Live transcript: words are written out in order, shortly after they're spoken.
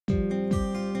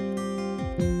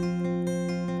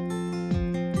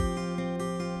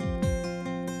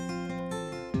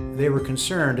They were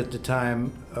concerned at the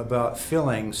time about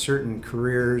filling certain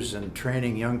careers and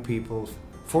training young people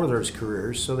for those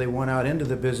careers, so they went out into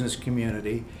the business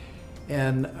community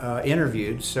and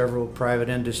interviewed several private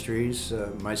industries,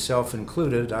 myself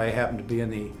included. I happen to be in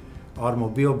the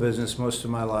automobile business most of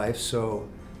my life, so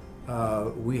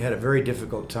we had a very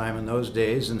difficult time in those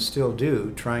days, and still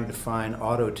do, trying to find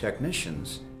auto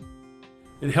technicians.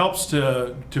 It helps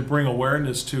to bring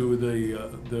awareness to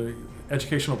the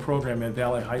educational program at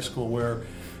Valley High School, where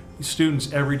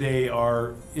students every day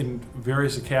are in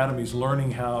various academies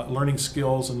learning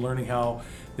skills and learning how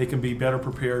they can be better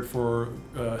prepared for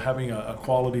having a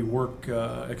quality work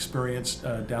experience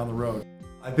down the road.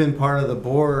 I've been part of the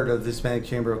board of the Hispanic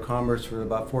Chamber of Commerce for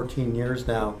about 14 years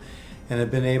now, and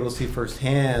have been able to see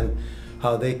firsthand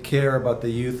how they care about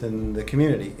the youth in the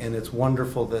community. And it's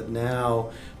wonderful that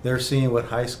now they're seeing what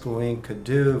High School Inc. could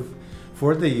do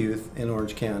for the youth in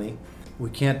Orange County. We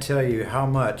can't tell you how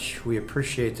much we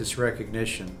appreciate this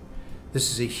recognition.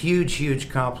 This is a huge, huge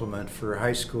compliment for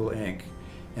High School Inc.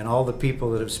 and all the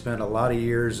people that have spent a lot of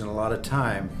years and a lot of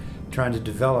time trying to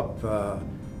develop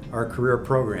our career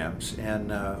programs.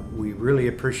 And we really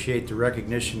appreciate the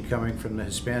recognition coming from the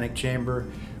Hispanic Chamber.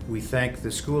 We thank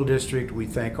the school district. We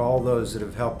thank all those that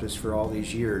have helped us for all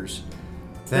these years.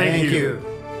 Thank you.